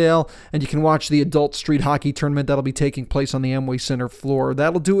merchandise sale. And you can watch the adult street hockey tournament that'll be taking place on the Amway Center floor.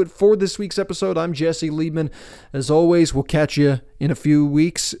 That'll do it for this week's episode. I'm Jesse Liebman. As always, we'll catch you in a few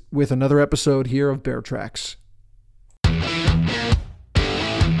weeks with another episode here of Bear Tracks.